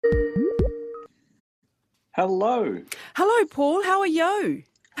Hello. Hello, Paul. How are you?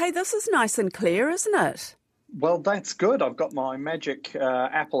 Hey, this is nice and clear, isn't it? Well, that's good. I've got my magic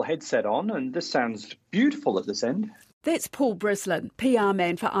Apple headset on, and this sounds beautiful at this end. That's Paul Brislin, PR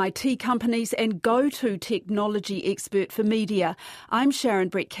man for IT companies and go-to technology expert for media. I'm Sharon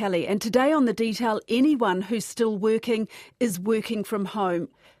Brett Kelly, and today on The Detail, anyone who's still working is working from home.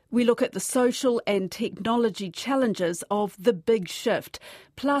 We look at the social and technology challenges of the big shift,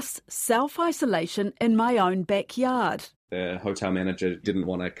 plus self-isolation in my own backyard. The hotel manager didn't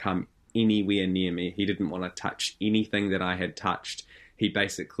want to come anywhere near me. He didn't want to touch anything that I had touched. He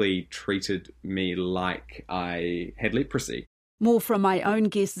basically treated me like I had leprosy. More from my own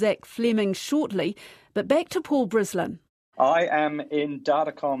guest Zach Fleming shortly, but back to Paul Brislin. I am in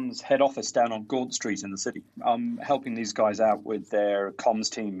Datacom's head office down on Gaunt Street in the city. I'm helping these guys out with their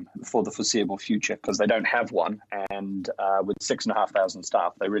comms team for the foreseeable future because they don't have one. And with 6,500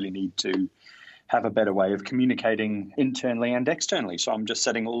 staff, they really need to have a better way of communicating internally and externally. So I'm just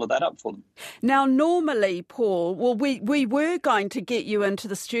setting all of that up for them. Now, normally, Paul, we were going to get you into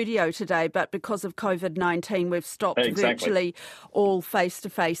the studio today, but because of COVID-19, we've stopped virtually all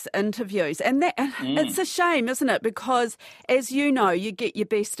face-to-face interviews. And that it's a shame, isn't it? Because, as you know, you get your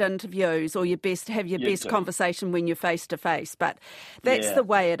best interviews or your best conversation when you're face-to-face. But that's the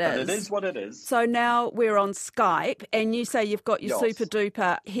way it is. But it is what it is. So now we're on Skype, and you say you've got your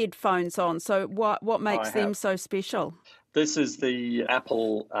super-duper headphones on. So what makes them so special? This is the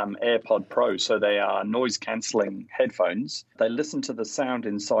Apple AirPod Pro, so they are noise-cancelling headphones. They listen to the sound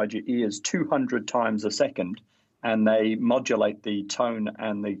inside your ears 200 times a second, and they modulate the tone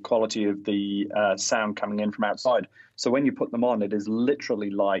and the quality of the sound coming in from outside. So when you put them on, it is literally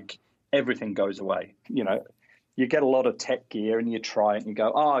like everything goes away. You know, you get a lot of tech gear and you try it and you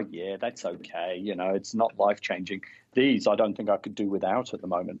go, oh, yeah, that's okay. You know, it's not life-changing. These I don't think I could do without at the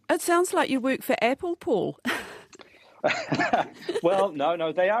moment. It sounds like you work for Apple, Paul. Well,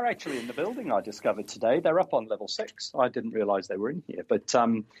 no, they are actually in the building, I discovered today. They're up on level 6. I didn't realise they were in here, but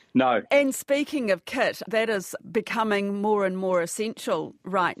no. And speaking of kit, that is becoming more and more essential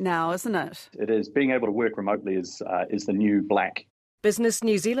right now, isn't it? It is. Being able to work remotely is the new black. Business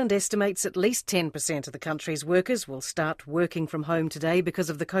New Zealand estimates at least 10% of the country's workers will start working from home today because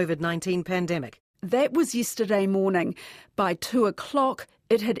of the COVID-19 pandemic. That was yesterday morning. By 2:00,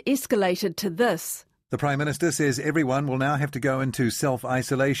 it had escalated to this. The Prime Minister says everyone will now have to go into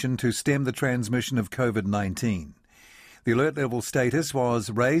self-isolation to stem the transmission of COVID-19. The alert level status was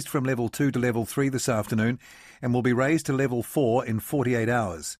raised from level 2 to level 3 this afternoon and will be raised to level 4 in 48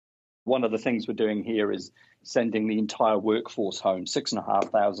 hours. One of the things we're doing here is sending the entire workforce home,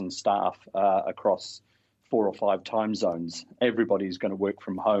 6,500 staff across 4 or 5 time zones. Everybody's going to work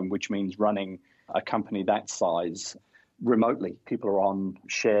from home, which means running a company that size remotely. People are on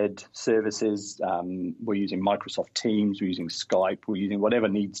shared services. We're using Microsoft Teams, we're using Skype, we're using whatever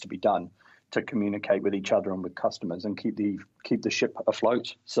needs to be done to communicate with each other and with customers and keep the ship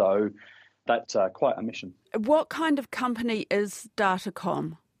afloat. So that's quite a mission. What kind of company is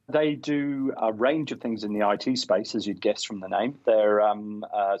Datacom? They do a range of things in the IT space, as you'd guess from the name. They're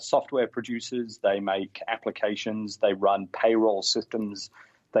software producers. They make applications. They run payroll systems.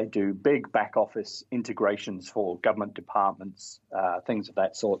 They do big back office integrations for government departments, things of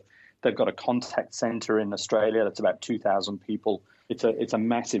that sort. They've got a contact centre in Australia that's about 2,000 people. It's a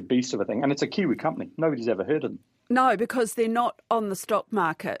massive beast of a thing, and it's a Kiwi company. Nobody's ever heard of them. No, because they're not on the stock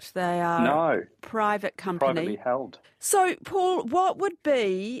market. They are a private company. Privately held. So, Paul, what would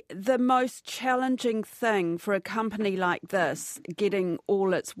be the most challenging thing for a company like this, getting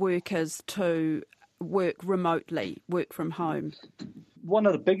all its workers to work remotely, work from home? One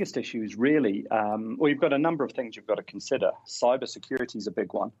of the biggest issues, really, you've got a number of things you've got to consider. Cybersecurity is a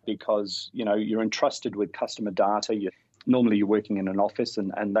big one because, you know, you're entrusted with customer data. Normally you're working in an office,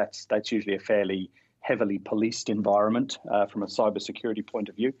 and that's usually a fairly heavily policed environment from a cybersecurity point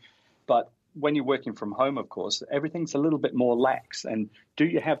of view. But when you're working from home, of course, everything's a little bit more lax. And do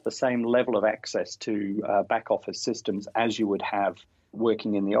you have the same level of access to back office systems as you would have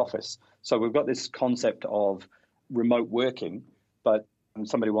working in the office? So we've got this concept of remote working, but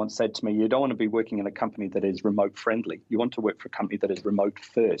somebody once said to me, you don't want to be working in a company that is remote friendly. You want to work for a company that is remote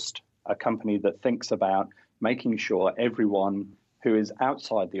first, a company that thinks about making sure everyone who is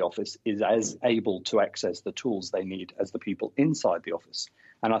outside the office is as able to access the tools they need as the people inside the office.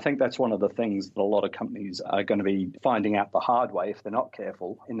 And I think that's one of the things that a lot of companies are going to be finding out the hard way if they're not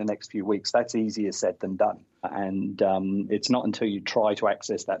careful in the next few weeks. That's easier said than done. And it's not until you try to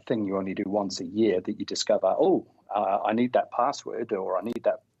access that thing you only do once a year that you discover, I need that password or I need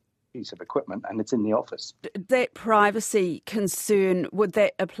that piece of equipment and it's in the office. That privacy concern, would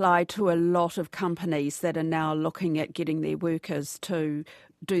that apply to a lot of companies that are now looking at getting their workers to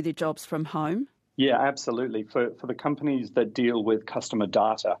do their jobs from home? Yeah, absolutely. For the companies that deal with customer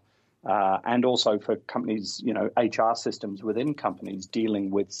data, and also for companies, HR systems within companies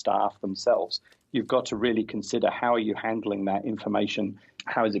dealing with staff themselves, you've got to really consider how are you handling that information,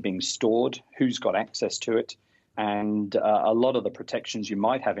 how is it being stored, who's got access to it, and a lot of the protections you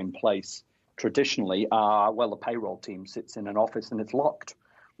might have in place traditionally are, well, the payroll team sits in an office and it's locked.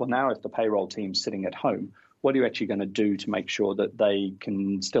 Well, now if the payroll team's sitting at home, what are you actually going to do to make sure that they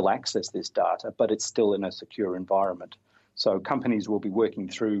can still access this data, but it's still in a secure environment? So companies will be working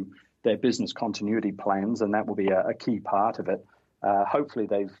through their business continuity plans, and that will be a key part of it. Hopefully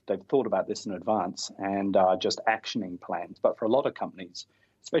they've thought about this in advance and are just actioning plans. But for a lot of companies,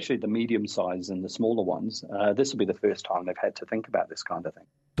 especially the medium size and the smaller ones, this will be the first time they've had to think about this kind of thing.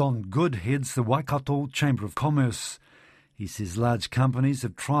 Don Good heads the Waikato Chamber of Commerce. He says large companies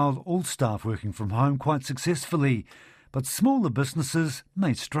have trialled all staff working from home quite successfully, but smaller businesses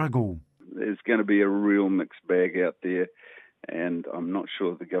may struggle. There's going to be a real mixed bag out there, and I'm not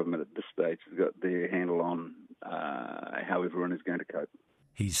sure the government at this stage has got their handle on how everyone is going to cope.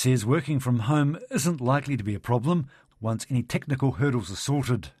 He says working from home isn't likely to be a problem once any technical hurdles are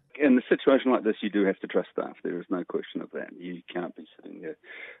sorted. In a situation like this, you do have to trust staff. There is no question of that. You can't be sitting there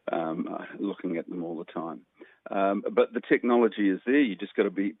looking at them all the time. But the technology is there. You just got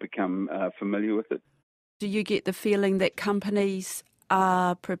to become familiar with it. Do you get the feeling that companies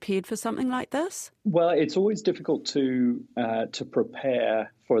are prepared for something like this? Well, it's always difficult to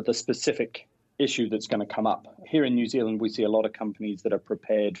prepare for the specific issue that's going to come up. Here in New Zealand, we see a lot of companies that are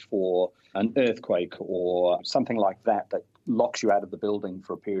prepared for an earthquake or something like that locks you out of the building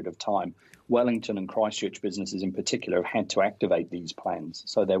for a period of time. Wellington and Christchurch businesses in particular have had to activate these plans,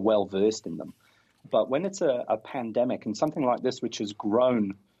 so they're well versed in them. But when it's a pandemic and something like this, which has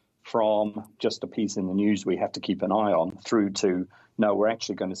grown from just a piece in the news we have to keep an eye on through to, no, we're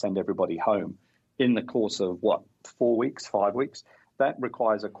actually going to send everybody home in the course of, 4 weeks, 5 weeks, that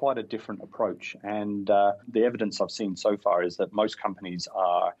requires quite a different approach. And the evidence I've seen so far is that most companies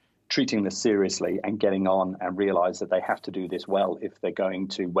are treating this seriously and getting on and realise that they have to do this well if they're going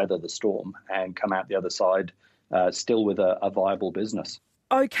to weather the storm and come out the other side still with a viable business.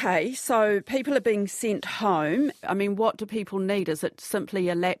 Okay, so people are being sent home. I mean, what do people need? Is it simply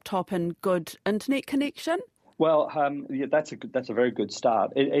a laptop and good internet connection? Well, that's a very good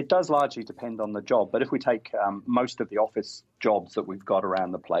start. It does largely depend on the job, but if we take most of the office jobs that we've got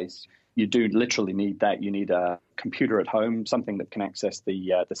around the place, you do literally need that. You need a computer at home, something that can access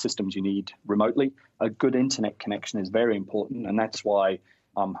the systems you need remotely. A good internet connection is very important, and that's why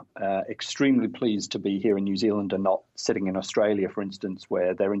I'm extremely pleased to be here in New Zealand and not sitting in Australia, for instance,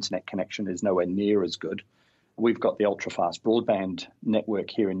 where their internet connection is nowhere near as good. We've got the ultra-fast broadband network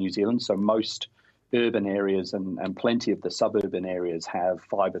here in New Zealand, so most urban areas and plenty of the suburban areas have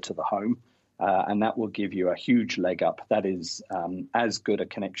fibre to the home, and that will give you a huge leg up. That is as good a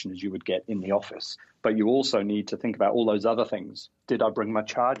connection as you would get in the office. But you also need to think about all those other things. Did I bring my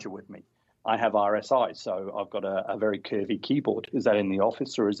charger with me? I have RSI, so I've got a very curvy keyboard. Is that in the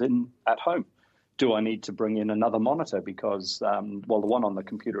office or is it at home? Do I need to bring in another monitor? Because, the one on the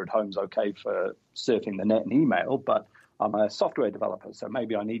computer at home is okay for surfing the net and email, but I'm a software developer, so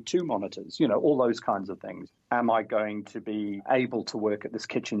maybe I need 2 monitors, all those kinds of things. Am I going to be able to work at this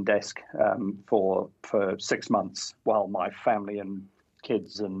kitchen desk for 6 months while my family and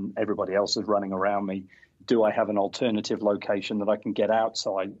kids and everybody else is running around me? Do I have an alternative location that I can get out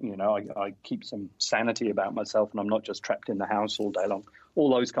so I keep some sanity about myself and I'm not just trapped in the house all day long? All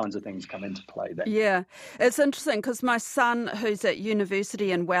those kinds of things come into play there. Yeah, it's interesting because my son, who's at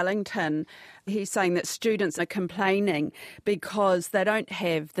university in Wellington, he's saying that students are complaining because they don't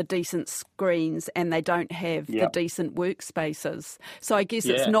have the decent screens and they don't have the decent workspaces. So I guess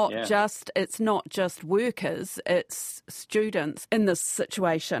it's not just workers, it's students in this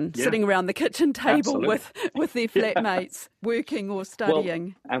situation, sitting around the kitchen table with their flatmates, working or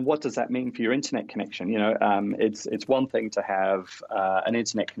studying. Well, and what does that mean for your internet connection? It's one thing to have an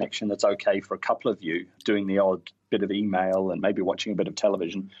internet connection that's okay for a couple of you doing the odd bit of email and maybe watching a bit of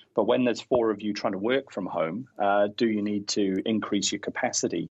television. But when there's 4 of you trying to work from home, do you need to increase your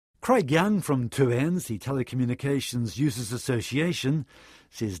capacity? Craig Young from Tuans, the Telecommunications Users Association,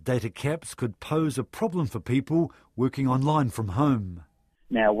 says data caps could pose a problem for people working online from home.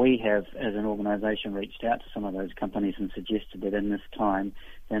 Now, we have, as an organisation, reached out to some of those companies and suggested that in this time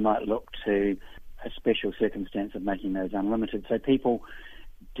they might look to a special circumstance of making those unlimited. So people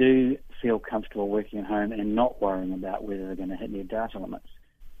do feel comfortable working at home and not worrying about whether they're going to hit their data limits.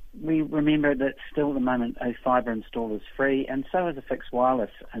 we remember that still at the moment a fibre install is free, and so is a fixed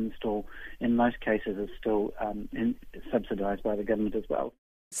wireless install. In most cases, is still subsidised by the government as well.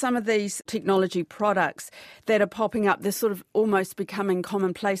 Some of these technology products that are popping up, they're sort of almost becoming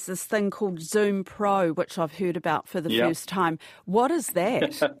commonplace. This thing called Zoom Pro, which I've heard about for the first time. What is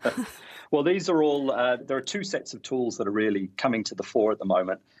that? Well, these are all, there are two sets of tools that are really coming to the fore at the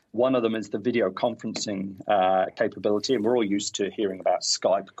moment. One of them is the video conferencing capability, and we're all used to hearing about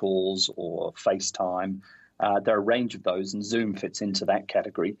Skype calls or FaceTime. There are a range of those, and Zoom fits into that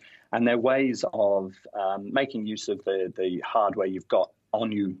category. And they're ways of making use of the hardware you've got on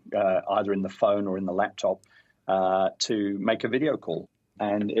you, either in the phone or in the laptop, to make a video call.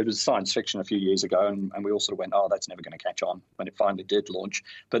 And it was science fiction a few years ago, and we all sort of went, oh, that's never going to catch on, when it finally did launch.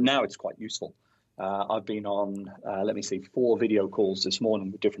 But now it's quite useful. I've been on, 4 video calls this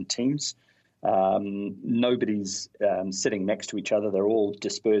morning with different teams. Nobody's sitting next to each other. They're all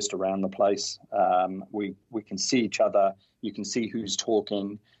dispersed around the place. We can see each other. You can see who's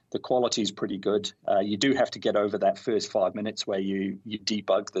talking. The quality is pretty good. You do have to get over that first 5 minutes where you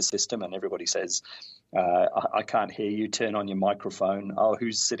debug the system and everybody says, I can't hear you, turn on your microphone. Oh,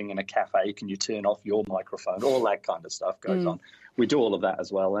 who's sitting in a cafe? Can you turn off your microphone? All that kind of stuff goes on. We do all of that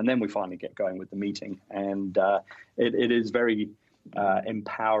as well. And then we finally get going with the meeting. And it is very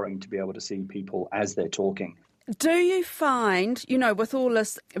empowering to be able to see people as they're talking. Do you find, with all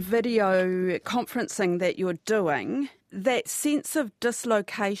this video conferencing that you're doing, that sense of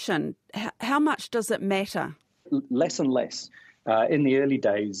dislocation, how much does it matter? Less and less. In the early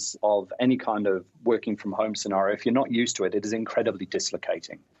days of any kind of working from home scenario, if you're not used to it, it is incredibly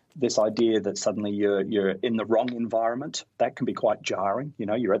dislocating. This idea that suddenly you're in the wrong environment, that can be quite jarring.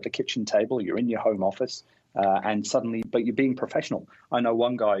 You're at the kitchen table, you're in your home office, and suddenly, but you're being professional. I know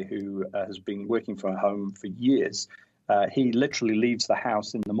one guy who has been working from home for years. He literally leaves the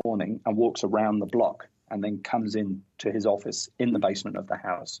house in the morning and walks around the block and then comes in to his office in the basement of the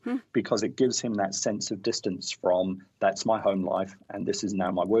house because it gives him that sense of distance from that's my home life and this is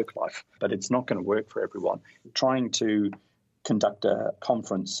now my work life. But it's not going to work for everyone. Trying to conduct a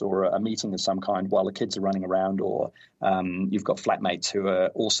conference or a meeting of some kind while the kids are running around, or you've got flatmates who are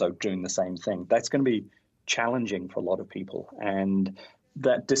also doing the same thing, that's going to be challenging for a lot of people. And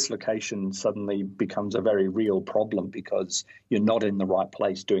that dislocation suddenly becomes a very real problem because you're not in the right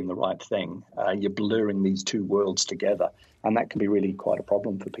place doing the right thing. You're blurring these two worlds together, and that can be really quite a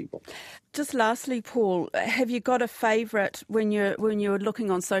problem for people. Just lastly, Paul, have you got a favourite when you're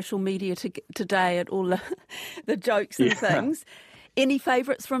looking on social media today at all the jokes and things? Any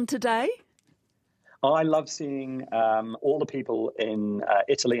favourites from today? I love seeing all the people in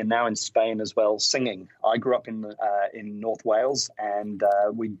Italy and now in Spain as well singing. I grew up in North Wales, and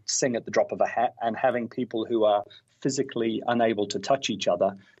we sing at the drop of a hat, and having people who are physically unable to touch each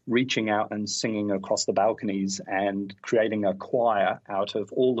other reaching out and singing across the balconies and creating a choir out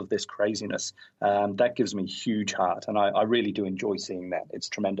of all of this craziness, that gives me huge heart, and I really do enjoy seeing that. It's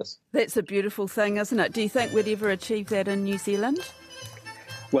tremendous. That's a beautiful thing, isn't it? Do you think we'd ever achieve that in New Zealand?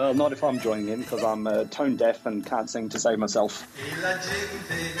 Well, not if I'm joining in, because I'm tone deaf and can't sing to save myself.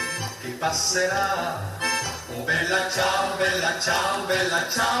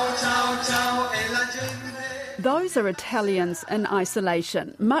 Those are Italians in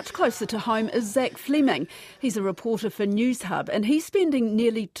isolation. Much closer to home is Zach Fleming. He's a reporter for Newshub, and he's spending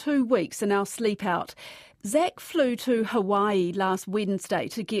nearly 2 weeks in our sleep out. Zach flew to Hawaii last Wednesday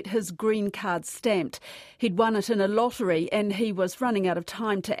to get his green card stamped. He'd won it in a lottery and he was running out of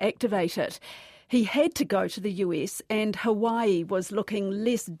time to activate it. He had to go to the US, and Hawaii was looking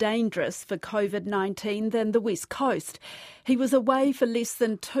less dangerous for COVID-19 than the West Coast. He was away for less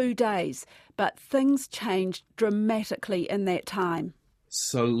than 2 days, but things changed dramatically in that time.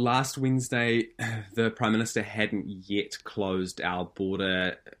 So last Wednesday, the Prime Minister hadn't yet closed our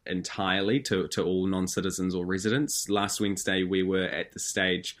border entirely to all non-citizens or residents. Last Wednesday, we were at the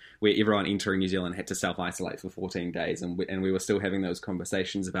stage where everyone entering New Zealand had to self-isolate for 14 days. And we were still having those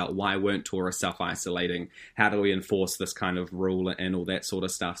conversations about why weren't tourists self-isolating? How do we enforce this kind of rule and all that sort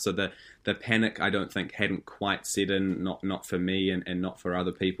of stuff? So the panic, I don't think, hadn't quite set in, not for me and not for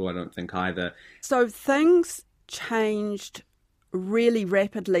other people, I don't think either. So things changed really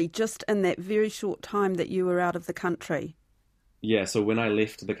rapidly just in that very short time that you were out of the country. Yeah, so when I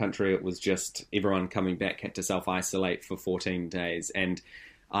left the country, it was just everyone coming back had to self-isolate for 14 days. And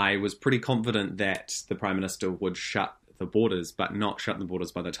I was pretty confident that the Prime Minister would shut the borders, but not shut the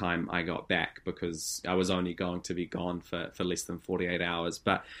borders by the time I got back, because I was only going to be gone for less than 48 hours.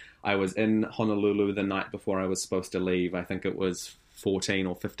 But I was in Honolulu the night before I was supposed to leave. I think it was 14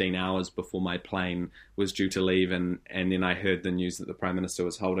 or 15 hours before my plane was due to leave, and then I heard the news that the Prime Minister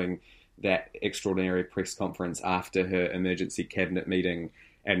was holding that extraordinary press conference after her emergency cabinet meeting,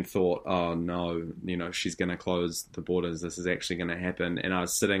 and thought, oh no, she's going to close the borders. This is actually going to happen. And I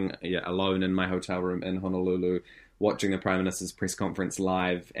was sitting alone in my hotel room in Honolulu, watching the Prime Minister's press conference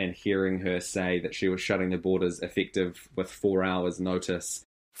live and hearing her say that she was shutting the borders effective with 4 hours notice.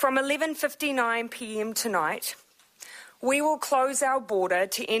 From 11:59 p.m. tonight, we will close our border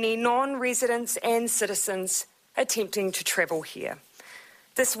to any non-residents and citizens attempting to travel here.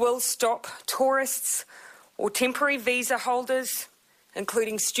 This will stop tourists or temporary visa holders,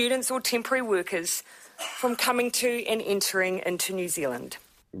 including students or temporary workers, from coming to and entering into New Zealand.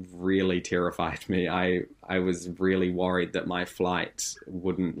 Really terrified me. I was really worried that my flight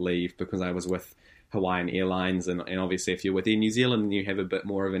wouldn't leave because I was with Hawaiian Airlines, and obviously if you're with Air New Zealand, you have a bit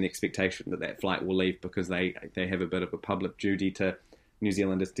more of an expectation that flight will leave because they have a bit of a public duty to New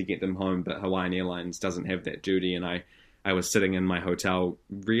Zealanders to get them home, but Hawaiian Airlines doesn't have that duty. And I was sitting in my hotel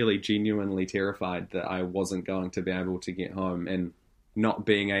really genuinely terrified that I wasn't going to be able to get home, and not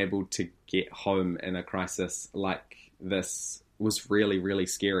being able to get home in a crisis like this was really, really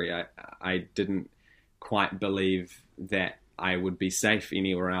scary. I didn't quite believe that I would be safe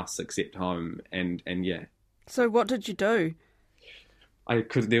anywhere else except home, and yeah. So what did you do?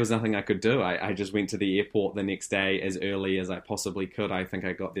 There was nothing I could do. I just went to the airport the next day as early as I possibly could. I think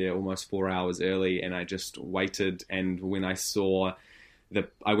I got there almost 4 hours early, and I just waited. And when I saw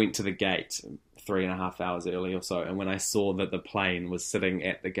I went to the gate 3.5 hours early or so, and when I saw that the plane was sitting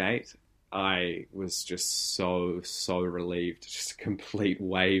at the gate, I was just so relieved, just a complete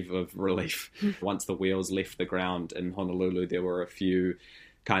wave of relief. Once the wheels left the ground in Honolulu, there were a few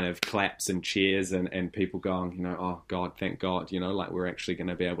kind of claps and cheers and people going, oh God, thank God, like we're actually going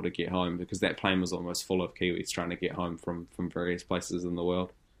to be able to get home, because that plane was almost full of Kiwis trying to get home from various places in the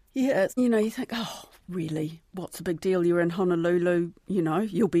world. Yeah, you think, oh, really? What's the big deal? You're in Honolulu,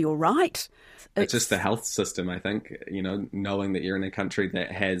 you'll be all right. It's just the health system, I think, knowing that you're in a country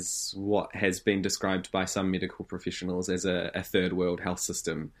that has what has been described by some medical professionals as a third world health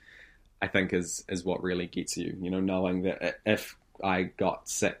system, I think is what really gets you, knowing that if I got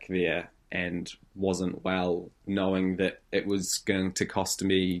sick there and wasn't well, knowing that it was going to cost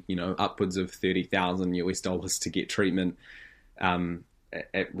me, upwards of $30,000 to get treatment,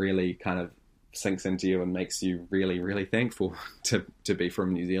 it really kind of sinks into you and makes you really, really thankful to be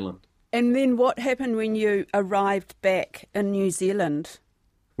from New Zealand. And then what happened when you arrived back in New Zealand?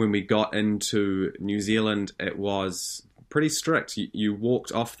 When we got into New Zealand, it was pretty strict. You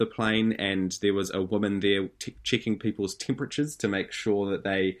walked off the plane and there was a woman there checking people's temperatures to make sure that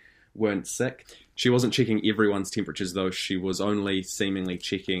they weren't sick. She wasn't checking everyone's temperatures, though. She was only seemingly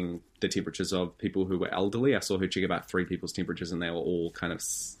checking the temperatures of people who were elderly. I saw her check about 3 people's temperatures, and they were all kind of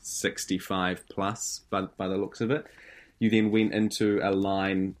 65 plus by the looks of it. You then went into a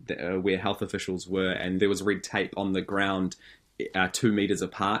line where health officials were, and there was red tape on the ground 2 meters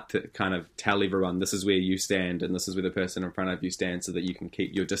apart to kind of tell everyone this is where you stand and this is where the person in front of you stands, so that you can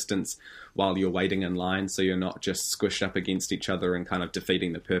keep your distance while you're waiting in line, so you're not just squished up against each other and kind of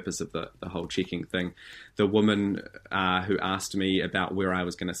defeating the purpose of the whole checking thing. The woman who asked me about where I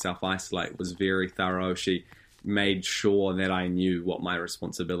was going to self-isolate was very thorough. She made sure that I knew what my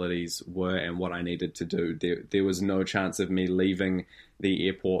responsibilities were and what I needed to do. There was no chance of me leaving the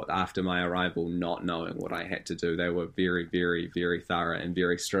airport after my arrival not knowing what I had to do. They were very, very, very thorough and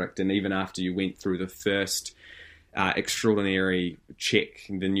very strict. And even after you went through the first extraordinary check,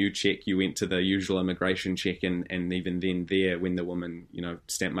 the new check, you went to the usual immigration check, and even then there, when the woman,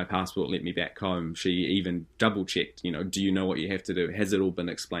 stamped my passport, let me back home, she even double checked, do you know what you have to do? Has it all been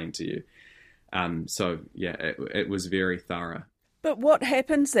explained to you? So yeah, it was very thorough. But what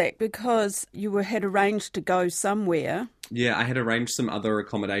happens, Zach, because you had arranged to go somewhere? Yeah, I had arranged some other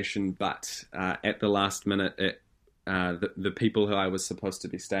accommodation, but at the last minute, the people who I was supposed to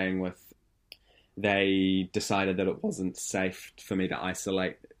be staying with, they decided that it wasn't safe for me to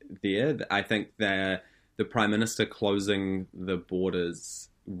isolate there. I think the Prime Minister closing the borders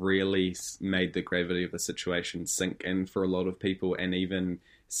really made the gravity of the situation sink in for a lot of people, and even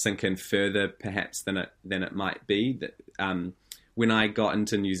sink in further perhaps than it might be. When I got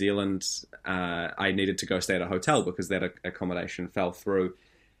into New Zealand, I needed to go stay at a hotel because that accommodation fell through,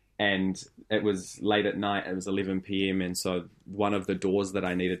 and it was late at night. It was 11 p.m. and so one of the doors that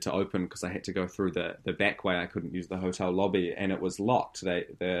I needed to open, because I had to go through the back way, I couldn't use the hotel lobby, and it was locked.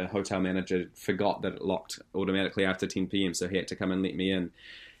 The hotel manager forgot that it locked automatically after 10 p.m, so he had to come and let me in.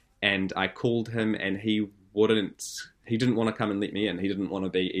 And I called him, and he didn't want to come and let me in. He didn't want to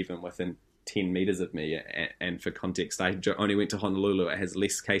be even within 10 metres of me. And for context, I only went to Honolulu. It has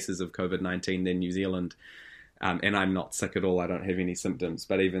less cases of COVID-19 than New Zealand. And I'm not sick at all. I don't have any symptoms.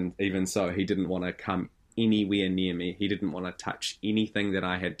 But even so, he didn't want to come anywhere near me. He didn't want to touch anything that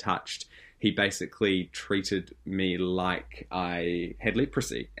I had touched. He basically treated me like I had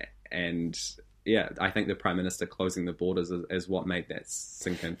leprosy. And yeah, I think the Prime Minister closing the borders is what made that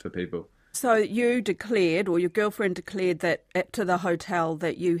sink in for people. So you declared, or your girlfriend declared, that to the hotel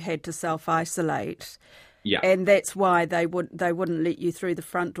that you had to self-isolate. Yeah. And that's why they wouldn't let you through the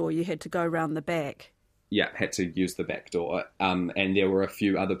front door. You had to go around the back. Yeah, had to use the back door. And there were a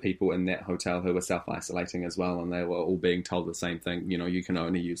few other people in that hotel who were self-isolating as well, and they were all being told the same thing. You know, you can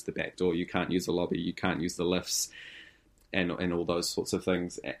only use the back door. You can't use the lobby. You can't use the lifts. And all those sorts of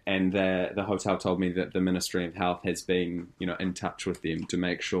things. And the hotel told me that the Ministry of Health has been, in touch with them to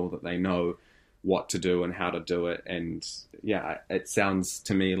make sure that they know what to do and how to do it. And yeah, it sounds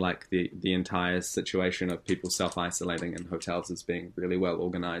to me like the entire situation of people self-isolating in hotels is being really well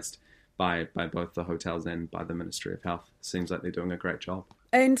organised by both the hotels and by the Ministry of Health. Seems like they're doing a great job.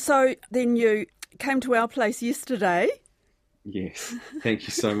 And so then you came to our place yesterday. Yes, thank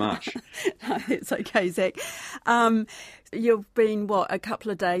you so much. No, it's okay, Zach. You've been, a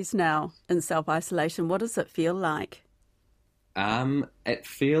couple of days now in self-isolation. What does it feel like? It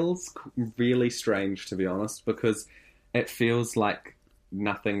feels really strange, to be honest, because it feels like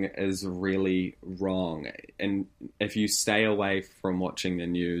nothing is really wrong. And if you stay away from watching the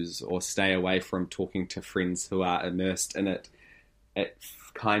news or stay away from talking to friends who are immersed in it, it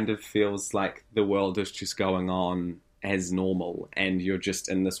kind of feels like the world is just going on as normal, and you're just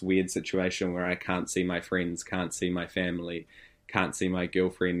in this weird situation where I can't see my friends, can't see my family, can't see my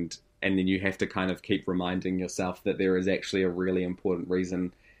girlfriend, and then you have to kind of keep reminding yourself that there is actually a really important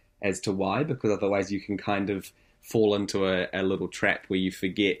reason as to why, because otherwise you can kind of fall into a little trap where you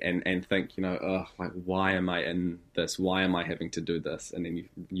forget and think, why am I in this? Why am I having to do this? And then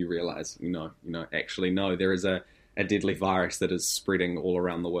you realize, actually, no, there is a deadly virus that is spreading all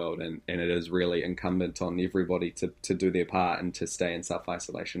around the world, and it is really incumbent on everybody to do their part and to stay in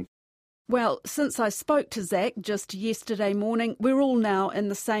self-isolation. Well, since I spoke to Zach just yesterday morning, we're all now in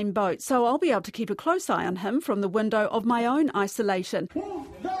the same boat, so I'll be able to keep a close eye on him from the window of my own isolation.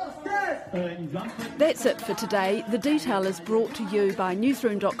 That's it for today. The Detail is brought to you by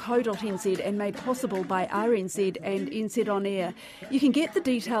newsroom.co.nz and made possible by RNZ and NZ On Air. You can get The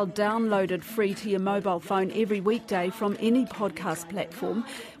Detail downloaded free to your mobile phone every weekday from any podcast platform.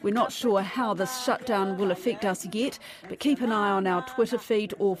 We're not sure how this shutdown will affect us yet, but keep an eye on our Twitter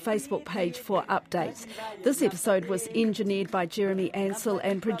feed or Facebook page for updates. This episode was engineered by Jeremy Ansell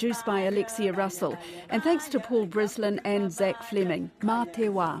and produced by Alexia Russell. And thanks to Paul Brislin and Zach Fleming. Mā te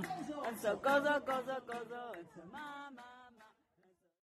wā.